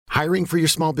Hiring for your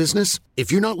small business?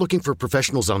 If you're not looking for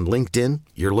professionals on LinkedIn,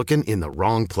 you're looking in the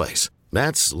wrong place.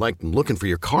 That's like looking for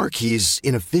your car keys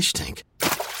in a fish tank.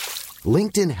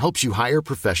 LinkedIn helps you hire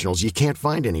professionals you can't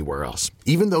find anywhere else,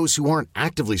 even those who aren't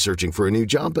actively searching for a new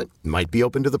job but might be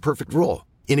open to the perfect role.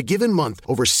 In a given month,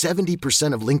 over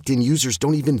 70% of LinkedIn users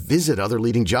don't even visit other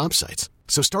leading job sites.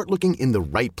 So start looking in the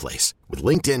right place. With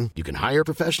LinkedIn, you can hire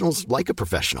professionals like a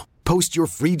professional. Post your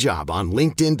free job on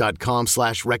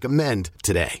linkedin.com/recommend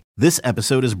today. This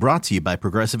episode is brought to you by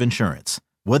Progressive Insurance.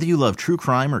 Whether you love true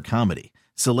crime or comedy,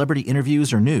 celebrity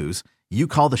interviews or news, you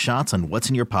call the shots on what's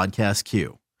in your podcast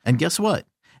queue. And guess what?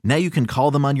 Now you can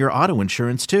call them on your auto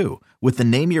insurance too with the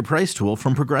Name Your Price tool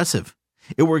from Progressive.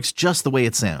 It works just the way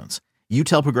it sounds. You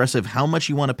tell Progressive how much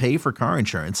you want to pay for car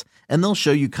insurance, and they'll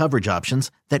show you coverage options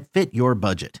that fit your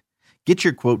budget. Get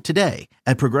your quote today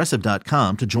at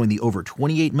Progressive.com to join the over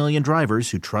 28 million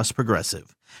drivers who trust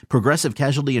Progressive. Progressive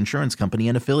Casualty Insurance Company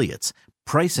and Affiliates.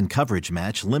 Price and coverage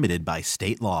match limited by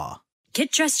state law.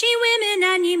 Get dressed, ye women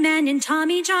and ye men, in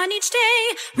Tommy John each day.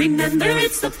 Remember,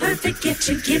 it's the perfect gift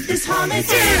to give this holiday.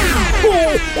 Ho,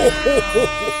 ho, ho, ho,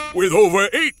 ho. With over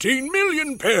 18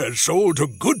 million pairs sold to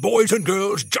good boys and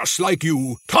girls just like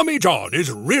you, Tommy John is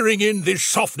rearing in this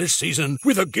softness season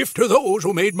with a gift to those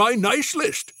who made my nice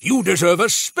list. You deserve a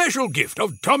special gift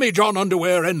of Tommy John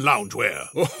underwear and loungewear.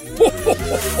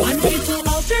 On people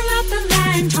all throughout the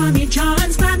land, Tommy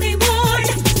John's gladly worn.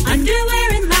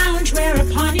 Underwear and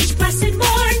loungewear upon each blessed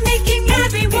morn, making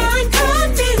everyone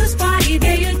come feel his body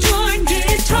they adorn.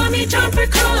 Give Tommy John for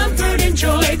comfort and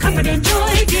joy, comfort and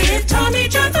joy. Give Tommy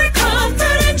John for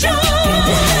comfort and joy.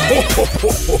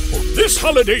 This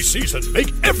holiday season,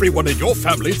 make everyone in your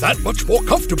family that much more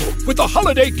comfortable with the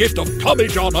holiday gift of Tommy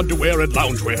John underwear and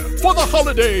loungewear. For the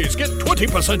holidays, get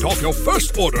 20% off your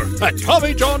first order at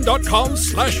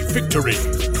TommyJohn.com/victory.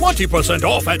 20%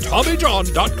 off at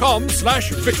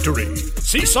TommyJohn.com/victory.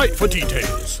 See site for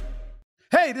details.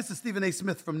 Hey, this is Stephen A.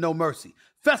 Smith from No Mercy.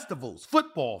 Festivals,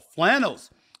 football, flannels.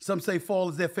 Some say fall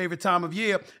is their favorite time of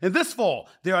year. And this fall,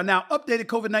 there are now updated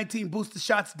COVID-19 booster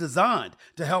shots designed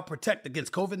to help protect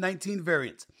against COVID-19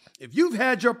 variants. If you've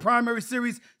had your primary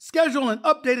series, schedule an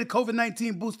updated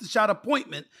COVID-19 booster shot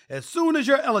appointment as soon as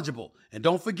you're eligible. And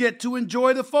don't forget to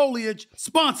enjoy the foliage.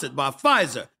 Sponsored by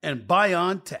Pfizer and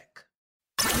BioNTech.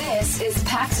 This is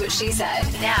Pax What She Said.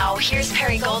 Now, here's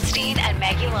Perry Goldstein and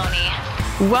Maggie Loney.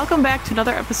 Welcome back to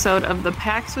another episode of the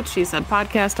Pax What She Said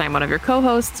podcast. I'm one of your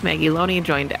co-hosts, Maggie Loney,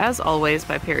 joined as always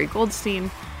by Perry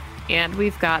Goldstein. And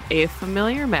we've got a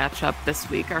familiar matchup this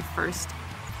week, our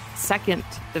second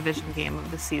division game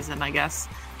of the season, I guess.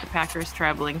 The Packers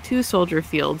traveling to Soldier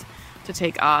Field to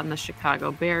take on the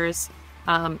Chicago Bears.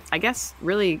 I guess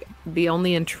really the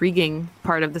only intriguing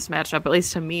part of this matchup, at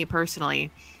least to me personally,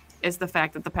 is the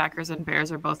fact that the Packers and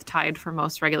Bears are both tied for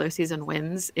most regular season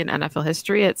wins in NFL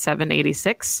history at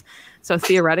 786. So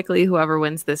theoretically, whoever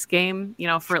wins this game,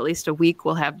 for at least a week,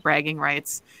 will have bragging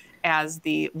rights as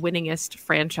the winningest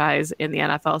franchise in the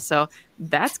NFL. So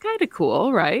that's kind of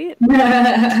cool, right?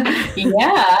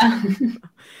 Yeah.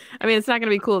 I mean, it's not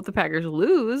going to be cool if the Packers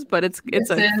lose, but it's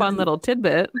a fun little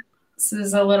tidbit. This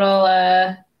is a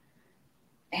little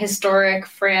historic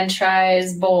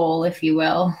franchise bowl, if you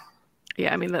will.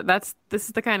 Yeah, I mean this is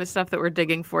the kind of stuff that we're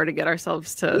digging for to get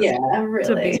ourselves to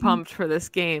be pumped for this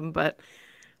game. But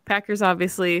Packers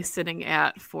obviously sitting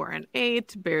at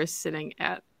 4-8, Bears sitting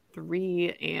at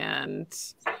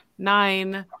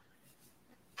 3-9.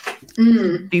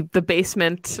 The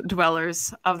basement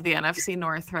dwellers of the NFC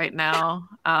North right now.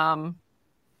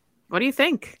 What do you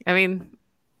think? I mean,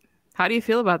 how do you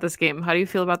feel about this game? How do you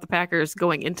feel about the Packers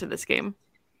going into this game?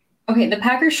 Okay, the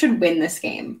Packers should win this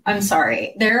game. I'm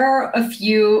sorry. There are a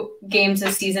few games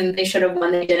this season they should have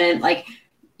won. They didn't.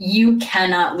 You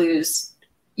cannot lose.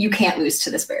 You can't lose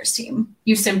to this Bears team.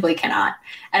 You simply cannot.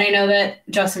 And I know that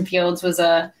Justin Fields was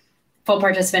a full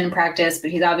participant in practice,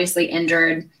 but he's obviously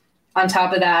injured. On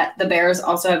top of that, the Bears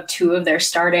also have two of their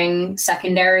starting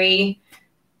secondary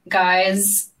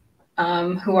guys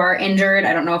who are injured.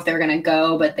 I don't know if they're going to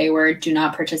go, but they did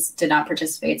not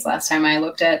participate last time I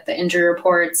looked at the injury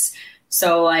reports.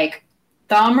 So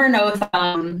thumb or no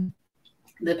thumb,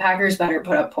 the Packers better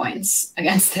put up points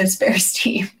against this Bears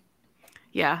team.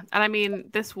 Yeah. And I mean,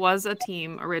 this was a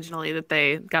team originally that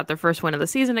they got their first win of the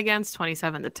season against,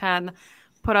 27-10,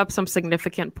 put up some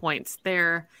significant points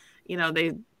there.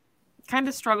 They kind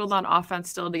of struggled on offense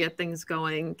still to get things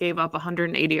going, gave up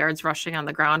 180 yards rushing on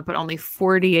the ground, but only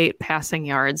 48 passing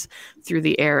yards through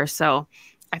the air. So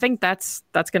I think that's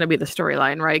going to be the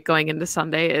storyline, right? Going into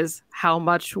Sunday is how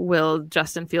much will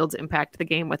Justin Fields impact the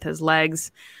game with his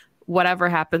legs? whatever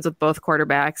happens with both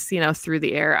quarterbacks, through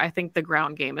the air, I think the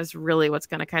ground game is really what's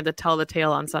going to kind of tell the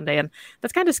tale on Sunday. And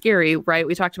that's kind of scary, right?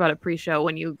 We talked about it pre-show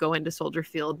when you go into Soldier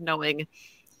Field knowing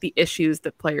the issues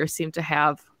that players seem to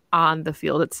have on the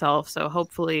field itself. So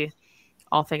hopefully,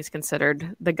 all things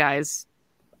considered, the guys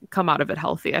come out of it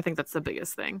healthy. I think that's the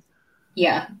biggest thing.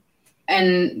 Yeah.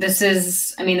 And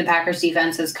the Packers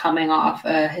defense is coming off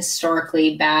a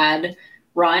historically bad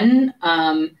run.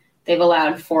 They've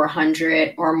allowed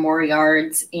 400 or more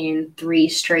yards in 3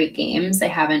 straight games. They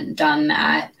haven't done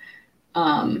that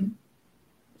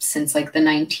since like the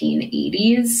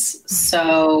 1980s.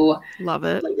 So love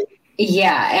it.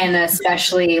 Yeah. And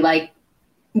especially like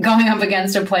going up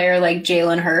against a player like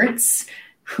Jalen Hurts,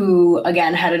 who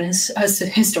again had a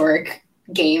historic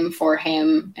game for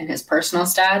him and his personal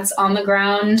stats on the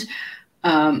ground.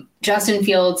 Justin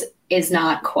Fields is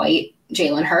not quite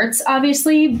Jalen Hurts,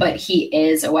 obviously, but he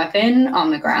is a weapon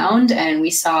on the ground. And we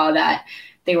saw that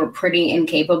they were pretty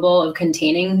incapable of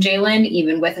containing Jalen,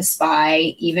 even with a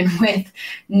spy, even with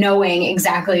knowing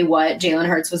exactly what Jalen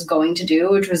Hurts was going to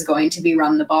do, which was going to be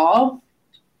run the ball.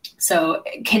 So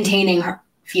containing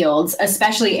Fields,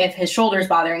 especially if his shoulder's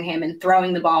bothering him and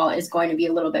throwing the ball is going to be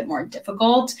a little bit more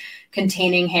difficult.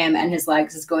 Containing him and his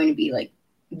legs is going to be like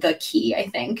the key, I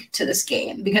think, to this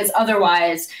game, because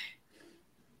otherwise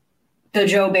the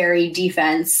Joe Barry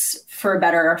defense, for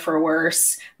better or for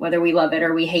worse, whether we love it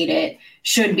or we hate it,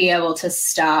 should be able to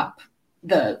stop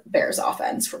the Bears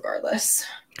offense regardless.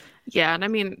 Yeah.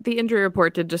 And the injury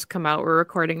report did just come out. We're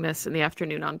recording this in the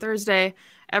afternoon on Thursday.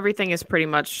 Everything is pretty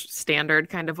much standard,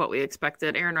 kind of what we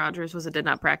expected. Aaron Rodgers did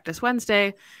not practice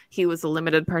Wednesday. He was a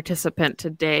limited participant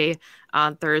today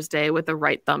on Thursday with a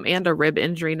right thumb and a rib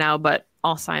injury now, but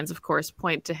all signs, of course,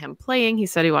 point to him playing. He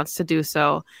said he wants to do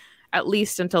so at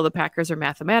least until the Packers are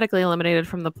mathematically eliminated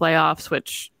from the playoffs,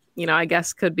 which, I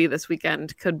guess could be this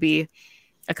weekend, could be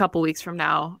a couple weeks from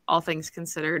now. All things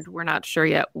considered, we're not sure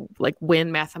yet, like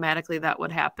when mathematically that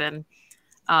would happen.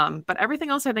 But everything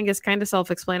else I think is kind of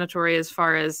self-explanatory as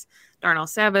far as Darnell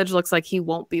Savage looks like he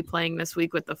won't be playing this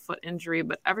week with the foot injury,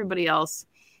 but everybody else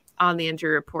on the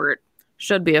injury report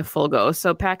should be a full go.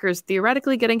 So Packers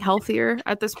theoretically getting healthier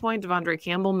at this point. Devondre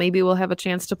Campbell maybe will have a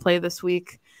chance to play this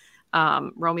week.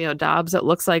 Romeo Doubs, it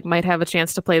looks like, might have a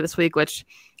chance to play this week, which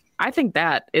I think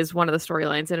that is one of the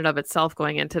storylines in and of itself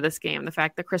going into this game. The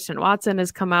fact that Christian Watson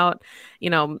has come out,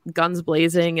 guns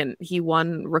blazing, and he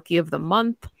won Rookie of the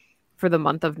Month for the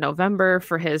month of November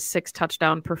for his 6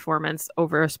 touchdown performance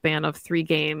over a span of 3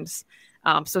 games.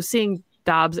 So seeing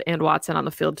Doubs and Watson on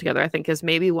the field together, I think, is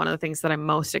maybe one of the things that I'm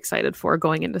most excited for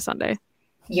going into Sunday.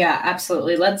 Yeah,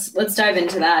 absolutely. Let's dive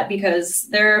into that, because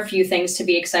there are a few things to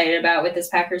be excited about with this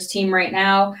Packers team right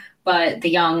now, but the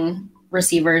young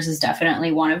receivers is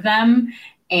definitely one of them.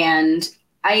 And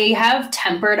I have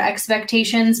tempered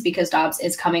expectations because Doubs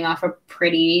is coming off a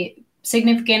pretty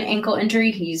significant ankle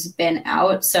injury. He's been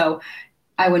out, so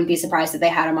I wouldn't be surprised if they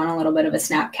had him on a little bit of a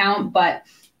snap count. But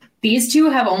these two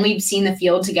have only seen the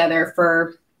field together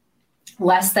for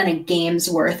less than a game's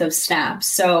worth of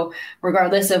snaps. So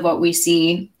regardless of what we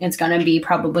see, it's going to be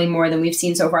probably more than we've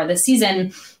seen so far this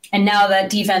season. And now that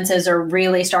defenses are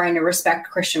really starting to respect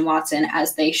Christian Watson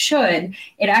as they should,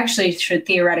 it actually should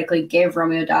theoretically give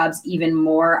Romeo Doubs even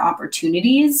more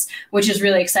opportunities, which is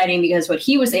really exciting, because what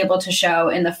he was able to show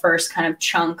in the first kind of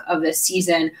chunk of this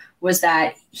season was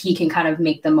that he can kind of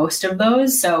make the most of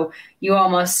those. So you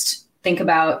almost think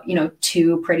about,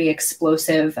 2 pretty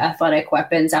explosive athletic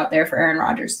weapons out there for Aaron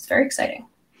Rodgers. It's very exciting.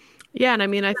 Yeah.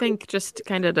 And I think just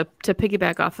kind of to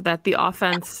piggyback off of that, the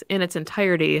offense in its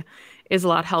entirety is a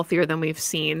lot healthier than we've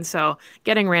seen. So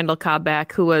getting Randall Cobb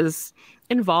back, who was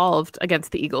involved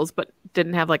against the Eagles, but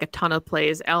didn't have like a ton of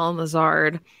plays. Allen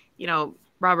Lazard,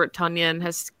 Robert Tonyan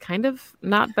has kind of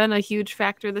not been a huge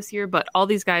factor this year, but all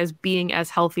these guys being as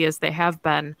healthy as they have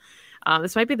been,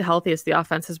 this might be the healthiest the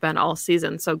offense has been all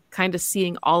season. So kind of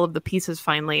seeing all of the pieces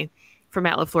finally for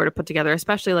Matt LaFleur to put together,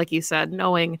 especially like you said,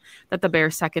 knowing that the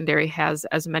Bears secondary has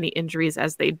as many injuries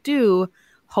as they do,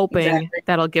 hoping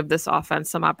that'll give this offense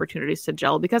some opportunities to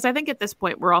gel. Because I think at this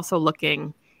point, we're also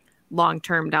looking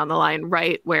long-term down the line,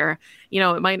 right? Where,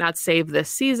 it might not save this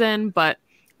season, but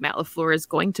Matt LaFleur is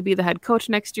going to be the head coach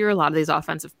next year. A lot of these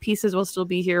offensive pieces will still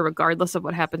be here regardless of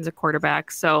what happens at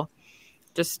quarterback. So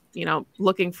just,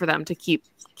 looking for them to keep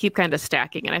kind of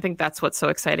stacking. And I think that's what's so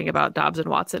exciting about Doubs and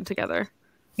Watson together.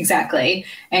 Exactly.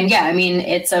 And yeah,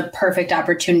 it's a perfect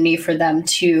opportunity for them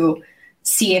to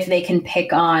see if they can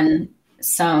pick on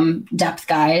some depth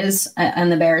guys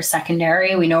and the Bears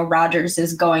secondary. We know Rodgers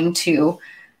is going to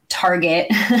target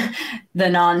the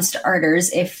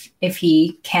non-starters if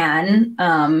he can.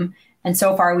 And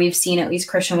so far, we've seen at least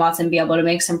Christian Watson be able to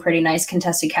make some pretty nice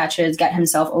contested catches, get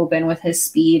himself open with his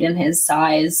speed and his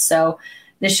size. So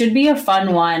this should be a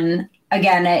fun one.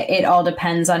 Again, it all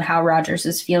depends on how Rodgers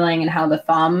is feeling and how the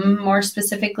thumb more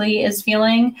specifically is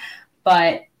feeling.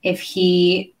 But if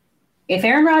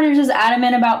Aaron Rodgers is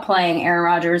adamant about playing, Aaron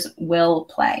Rodgers will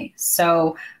play.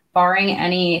 So barring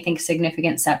any, I think,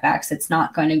 significant setbacks, it's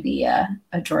not going to be a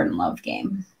Jordan Love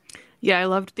game. Yeah, I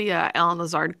loved the Alan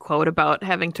Lazard quote about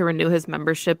having to renew his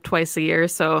membership twice a year.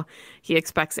 So he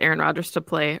expects Aaron Rodgers to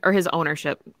play, or his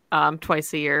ownership,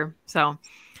 twice a year. So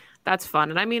that's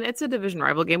fun. And I mean, it's a division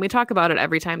rival game. We talk about it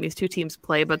every time these two teams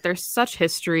play, but there's such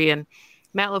history. And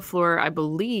Matt LaFleur, I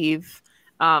believe,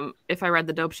 if I read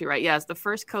the dope sheet right, is the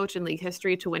first coach in league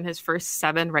history to win his first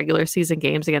 7 regular season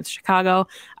games against Chicago.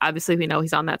 Obviously, we know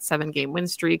he's on that 7-game win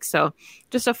streak. So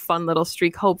just a fun little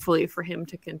streak, hopefully, for him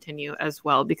to continue as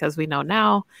well, because we know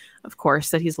now, of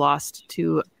course, that he's lost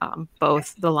to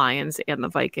both the Lions and the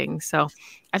Vikings. So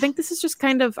I think this is just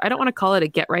kind of, I don't want to call it a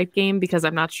get-right game, because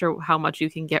I'm not sure how much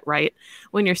you can get right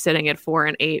when you're sitting at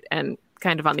 4-8 and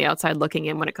kind of on the outside looking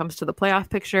in when it comes to the playoff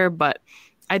picture. But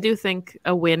I do think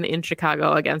a win in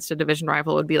Chicago against a division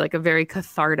rival would be like a very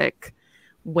cathartic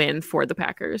win for the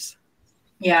Packers.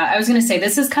 Yeah, I was going to say,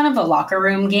 this is kind of a locker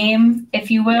room game, if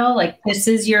you will. Like, this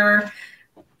is your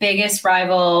biggest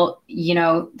rival. You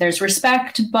know, there's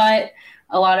respect, but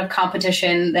a lot of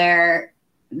competition there.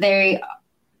 The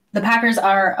Packers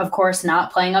are, of course,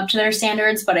 not playing up to their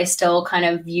standards, but I still kind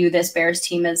of view this Bears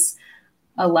team as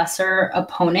a lesser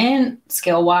opponent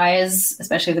skill-wise,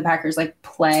 especially if the Packers like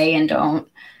play and don't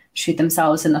shoot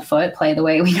themselves in the foot, play the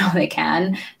way we know they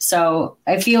can. So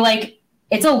I feel like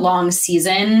it's a long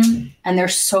season and they're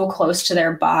so close to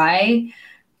their bye.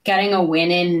 Getting a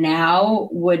win in now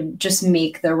would just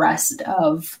make the rest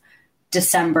of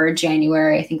December,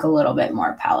 January, I think, a little bit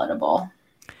more palatable.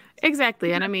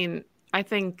 Exactly. And I mean, I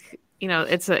think, you know,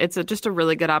 it's just a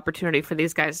really good opportunity for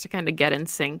these guys to kind of get in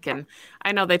sync. And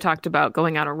I know they talked about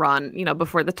going on a run, you know,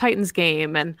 before the Titans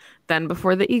game and then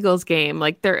before the Eagles game.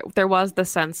 Like there was the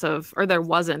sense of, or there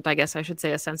wasn't, I guess I should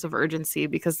say, a sense of urgency,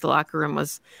 because the locker room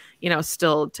was, you know,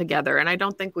 still together. And I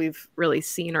don't think we've really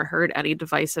seen or heard any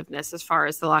divisiveness as far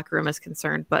as the locker room is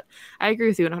concerned. But I agree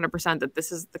with you 100% that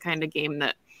this is the kind of game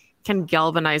that can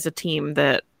galvanize a team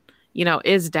that, you know,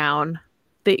 is down.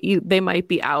 They might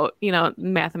be out, you know,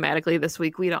 mathematically this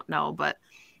week. We don't know, but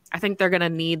I think they're going to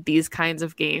need these kinds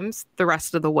of games the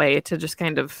rest of the way to just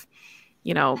kind of,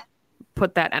 you know,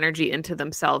 put that energy into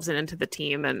themselves and into the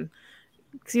team. And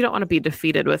because you don't want to be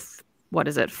defeated with,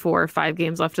 4 or 5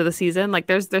 games left of the season. Like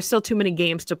there's still too many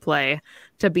games to play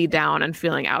to be down and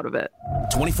feeling out of it.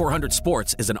 2400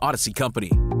 Sports is an Odyssey company.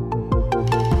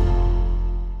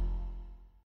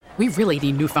 We really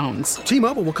need new phones.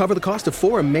 T-Mobile will cover the cost of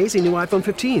 4 amazing new iPhone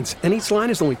 15s, and each line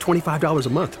is only $25 a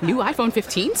month. New iPhone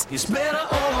 15s? It's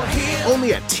better over here.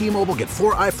 Only at T-Mobile, get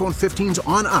 4 iPhone 15s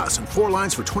on us and 4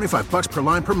 lines for $25 per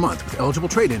line per month with eligible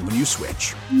trade-in when you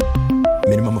switch.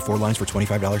 Minimum of 4 lines for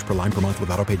 $25 per line per month with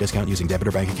autopay discount using debit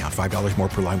or bank account. $5 more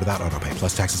per line without autopay,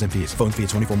 plus taxes and fees. Phone fee at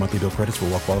 24 monthly bill credits for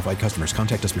well-qualified customers.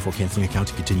 Contact us before canceling account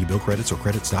to continue bill credits or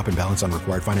credit stop and balance on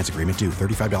required finance agreement due.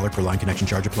 $35 per line connection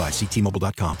charge applies. See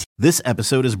T-Mobile.com. This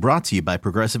episode is brought to you by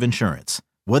Progressive Insurance.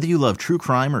 Whether you love true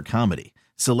crime or comedy,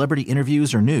 celebrity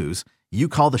interviews or news, you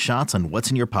call the shots on what's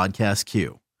in your podcast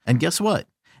queue. And guess what?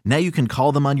 Now you can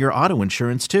call them on your auto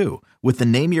insurance too, with the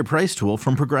Name Your Price tool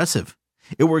from Progressive.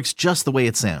 It works just the way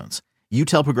it sounds. You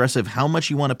tell Progressive how much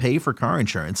you want to pay for car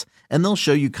insurance, and they'll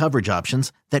show you coverage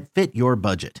options that fit your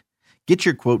budget. Get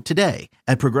your quote today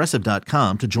at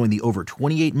Progressive.com to join the over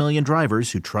 28 million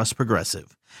drivers who trust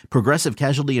Progressive. Progressive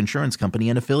Casualty Insurance Company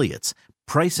and Affiliates.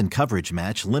 Price and coverage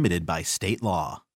match limited by state law.